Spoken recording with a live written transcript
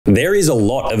There is a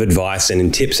lot of advice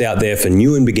and tips out there for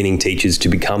new and beginning teachers to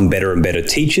become better and better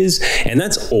teachers, and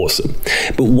that's awesome.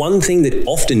 But one thing that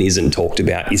often isn't talked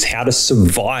about is how to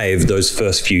survive those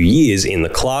first few years in the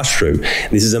classroom.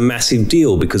 This is a massive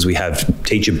deal because we have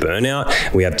teacher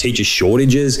burnout, we have teacher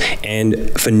shortages,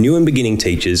 and for new and beginning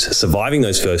teachers, surviving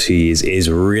those first few years is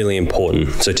really important.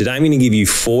 So today I'm going to give you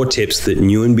 4 tips that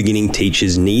new and beginning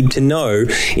teachers need to know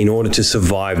in order to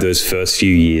survive those first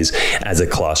few years as a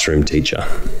classroom teacher.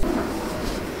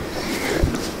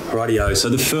 Rightio, so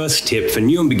the first tip for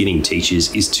new and beginning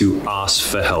teachers is to ask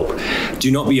for help. Do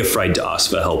not be afraid to ask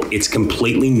for help. It's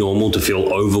completely normal to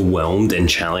feel overwhelmed and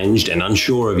challenged and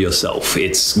unsure of yourself.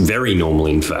 It's very normal,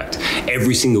 in fact.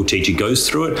 Every single teacher goes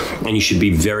through it, and you should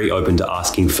be very open to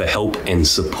asking for help and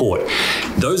support.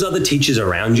 Those other teachers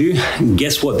around you,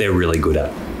 guess what they're really good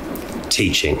at?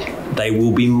 Teaching. They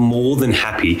will be more than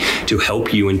happy to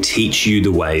help you and teach you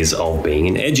the ways of being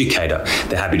an educator.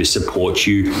 They're happy to support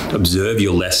you, observe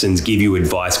your lessons, give you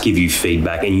advice, give you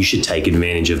feedback, and you should take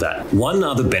advantage of that. One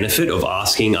other benefit of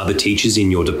asking other teachers in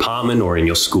your department or in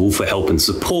your school for help and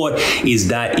support is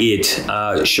that it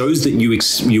shows that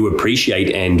you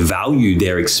appreciate and value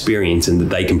their experience and that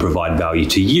they can provide value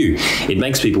to you. It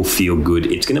makes people feel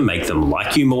good. It's going to make them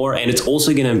like you more, and it's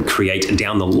also going to create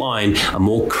down the line a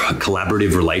more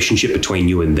collaborative relationship between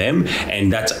you and them,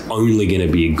 and that's only going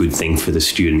to be a good thing for the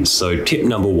students. So tip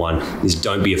number 1 is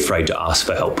don't be afraid to ask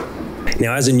for help.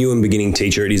 Now, as a new and beginning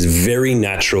teacher, it is very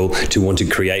natural to want to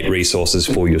create resources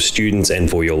for your students and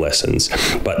for your lessons.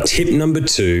 But tip number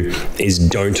 2 is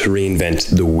don't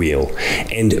reinvent the wheel.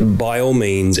 And by all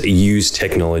means, use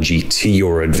technology to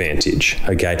your advantage,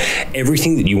 okay?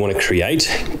 Everything that you want to create,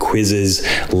 quizzes,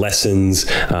 lessons,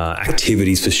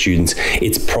 activities for students,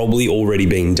 it's probably already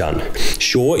being done.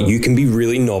 Sure, you can be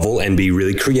really novel and be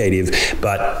really creative,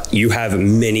 but you have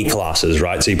many classes,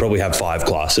 right? So you probably have 5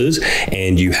 classes,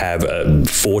 and you have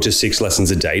 4 to 6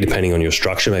 lessons a day, depending on your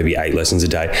structure, maybe 8 lessons a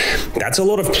day. That's a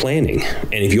lot of planning.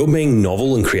 And if you're being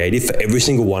novel and creative for every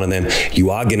single one of them,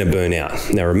 you are going to burn out.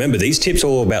 Now, remember, these tips are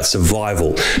all about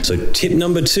survival. So tip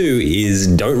number 2 is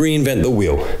don't reinvent the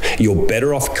wheel. You're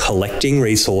better off collecting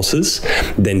resources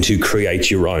than to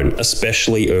create your own,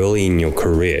 especially early in your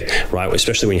career, right?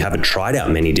 Especially when you haven't tried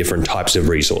out many different types of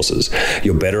resources.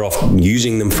 You're better off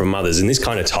using them from others. And this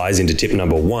kind of ties into tip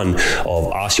number 1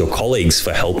 of ask your colleagues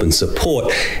for help and support.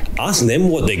 Ask them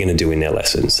what they're going to do in their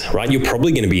lessons, right? You're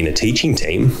probably going to be in a teaching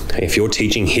team. If you're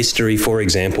teaching history, for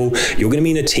example, you're going to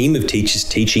be in a team of teachers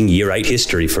teaching year 8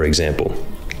 history, for example.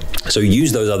 So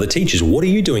use those other teachers. What are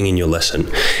you doing in your lesson?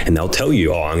 And they'll tell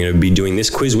you, oh, I'm going to be doing this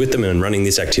quiz with them and running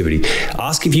this activity.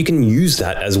 Ask if you can use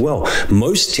that as well.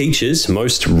 Most teachers,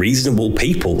 most reasonable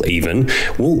people even,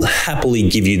 will happily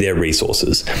give you their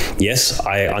resources. Yes,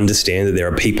 I understand that there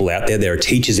are people out there are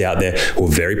teachers out there who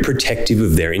are very protective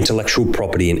of their intellectual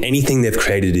property, and anything they've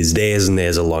created is theirs and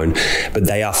theirs alone, but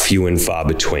they are few and far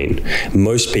between.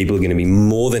 Most people are going to be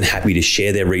more than happy to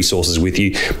share their resources with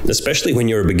you, especially when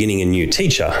you're a beginning and new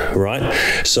teacher, right?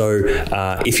 So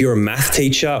if you're a math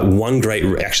teacher,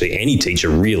 actually any teacher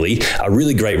really, a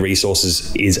really great resource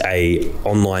is a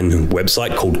online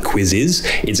website called Quizizz.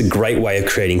 It's a great way of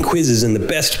creating quizzes, and the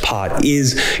best part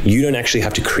is you don't actually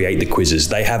have to create the quizzes.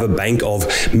 They have a bank of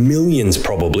millions,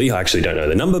 probably, I actually don't know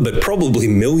the number, but probably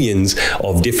millions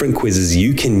of different quizzes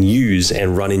you can use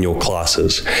and run in your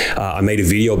classes. I made a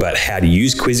video about how to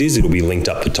use Quizizz. It'll be linked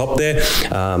up the top there.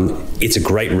 It's a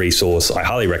great resource. I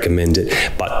highly recommend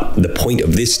it. But the point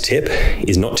of this tip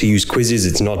is not to use quizzes.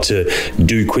 It's not to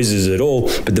do quizzes at all.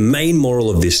 But the main moral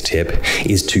of this tip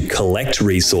is to collect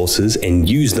resources and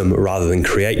use them rather than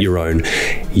create your own.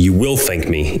 You will thank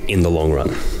me in the long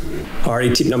run.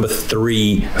 Alrighty, tip number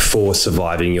 3 for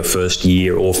surviving your first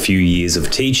year or few years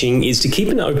of teaching is to keep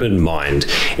an open mind.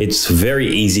 It's very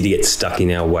easy to get stuck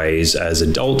in our ways as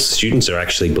adults. Students are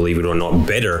actually, believe it or not,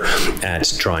 better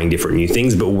at trying different new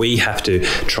things, but we have to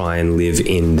try and live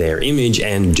in their image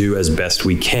and do as best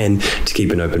we can to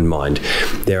keep an open mind.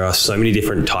 There are so many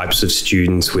different types of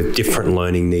students with different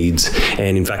learning needs,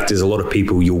 and in fact, there's a lot of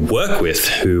people you'll work with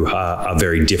who are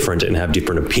very different and have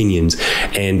different opinions,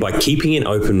 and by keeping an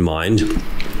open mind,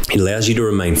 it allows you to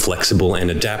remain flexible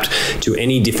and adapt to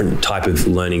any different type of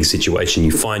learning situation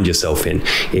you find yourself in.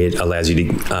 It allows you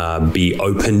to be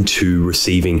open to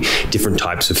receiving different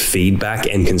types of feedback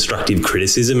and constructive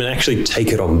criticism and actually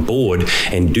take it on board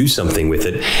and do something with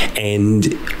it.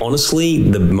 And honestly,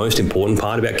 the most important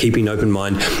part about keeping an open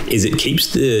mind is it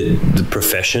keeps the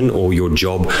profession or your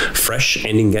job fresh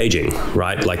and engaging,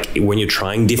 right? Like when you're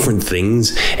trying different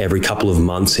things every couple of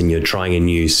months and you're trying a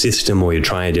new system or you're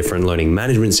trying a different learning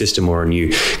management system or a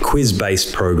new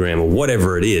quiz-based program or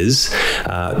whatever it is,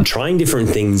 trying different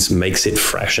things makes it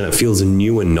fresh and it feels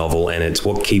new and novel, and it's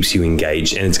what keeps you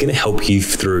engaged, and it's going to help you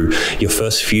through your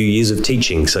first few years of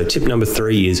teaching. So tip number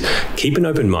 3 is keep an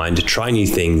open mind, try new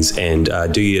things, and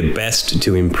do your best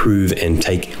to improve and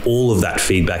take all of that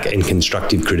feedback and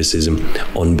constructive criticism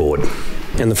on board.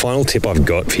 And the final tip I've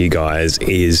got for you guys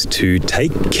is to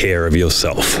take care of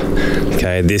yourself.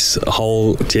 Okay, this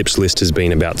whole tips list has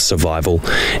been about survival,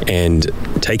 and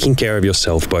taking care of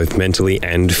yourself both mentally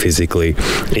and physically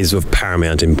is of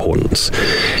paramount importance.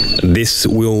 This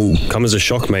will come as a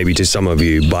shock maybe to some of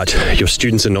you, but your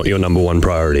students are not your number one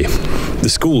priority. The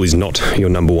school is not your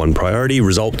number one priority.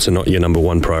 Results are not your number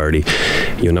one priority.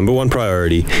 Your number one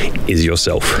priority is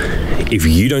yourself. If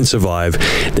you don't survive,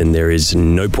 then there is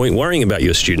no point worrying about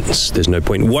your students. There's no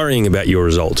point worrying about your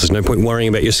results. There's no point worrying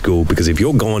about your school, because if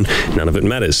you're gone, none of it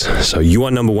matters. So you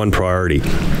are number one priority.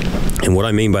 And what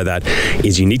I mean by that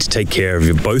is you need to take care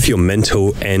of both your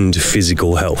mental and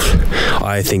physical health.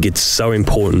 I think it's so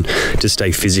important to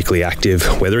stay physically active,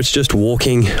 whether it's just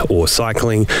walking or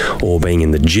cycling or being in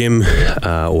the gym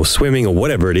or swimming or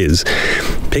whatever it is.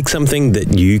 Pick something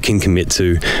that you can commit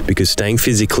to, because staying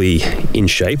physically in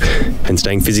shape and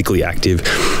staying physically active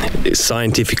is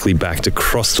scientifically backed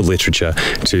across the literature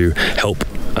to help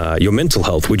your mental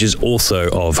health, which is also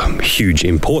of huge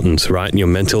importance, right? And your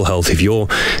mental health, if you're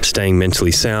staying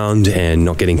mentally sound and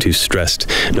not getting too stressed,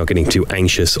 not getting too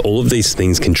anxious, all of these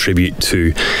things contribute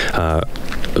to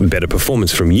better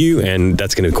performance from you, and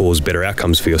that's going to cause better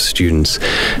outcomes for your students.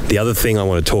 The other thing I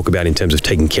want to talk about in terms of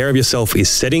taking care of yourself is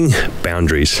setting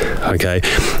boundaries, okay?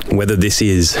 Whether this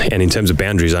is, and in terms of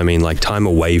boundaries, I mean like time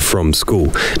away from school,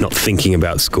 not thinking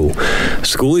about school.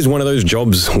 School is one of those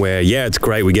jobs where, yeah, it's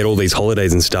great, we get all these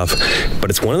holidays and stuff, but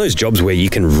it's one of those jobs where you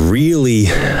can really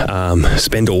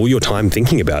spend all your time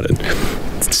thinking about it.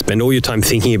 Spend all your time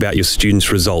thinking about your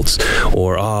students' results,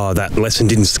 or, oh, that lesson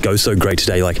didn't go so great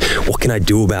today. Like, what can I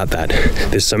do about that?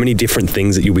 There's so many different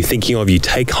things that you'll be thinking of. You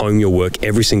take home your work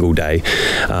every single day.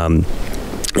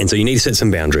 And so you need to set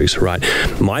some boundaries, right?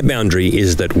 My boundary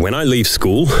is that when I leave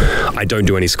school, I don't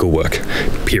do any schoolwork,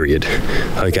 period,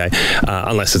 okay?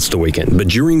 Unless it's the weekend. But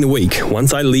during the week,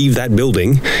 once I leave that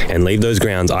building and leave those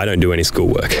grounds, I don't do any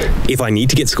schoolwork. If I need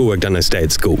to get schoolwork done, I stay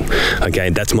at school, okay?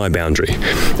 That's my boundary.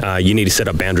 You need to set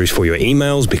up boundaries for your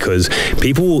emails, because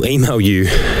people will email you,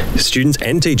 students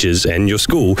and teachers and your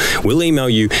school will email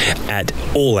you at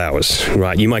all hours,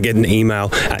 right? You might get an email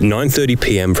at 9:30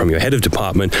 p.m. from your head of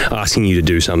department asking you to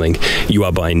do something. You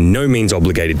are by no means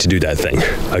obligated to do that thing,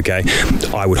 okay?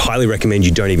 I would highly recommend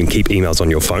you don't even keep emails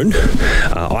on your phone.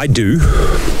 I do,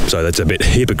 so that's a bit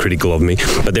hypocritical of me,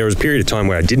 but there was a period of time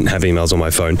where I didn't have emails on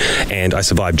my phone and I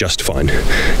survived just fine.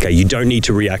 Okay, you don't need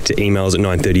to react to emails at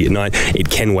 9:30 at night. It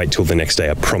can wait till the next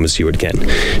day, I promise you it can.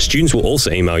 Students will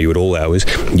also email you at all hours.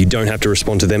 You don't have to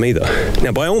respond to them either.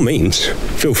 Now, by all means,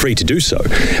 feel free to do so,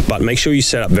 but make sure you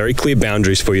set up very clear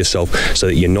boundaries for yourself so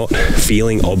that you're not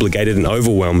feeling obligated and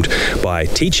overwhelmed by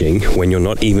teaching when you're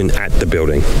not even at the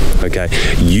building, okay?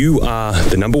 You are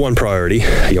the number one priority.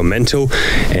 Your mental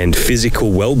and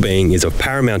physical well-being is of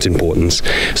paramount importance,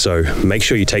 so make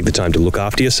sure you take the time to look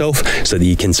after yourself so that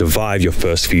you can survive your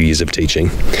first few years of teaching.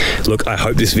 Look, I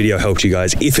hope this video helped you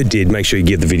guys. If it did, make sure you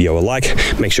give the video a like,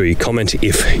 make sure you comment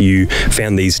if you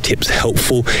found these tips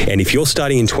helpful, and if you're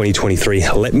starting in 2023,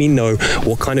 let me know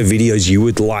what kind of videos you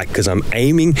would like, because I'm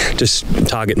aiming to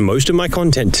target most of my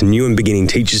content to new and beginning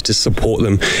teachers to support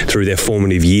them through their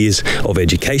formative years of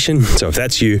education. So if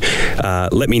that's you,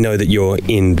 let me know that you're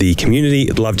in the community.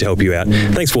 I'd love to help you out.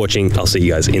 Thanks for watching. I'll see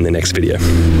you guys in the next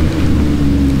video.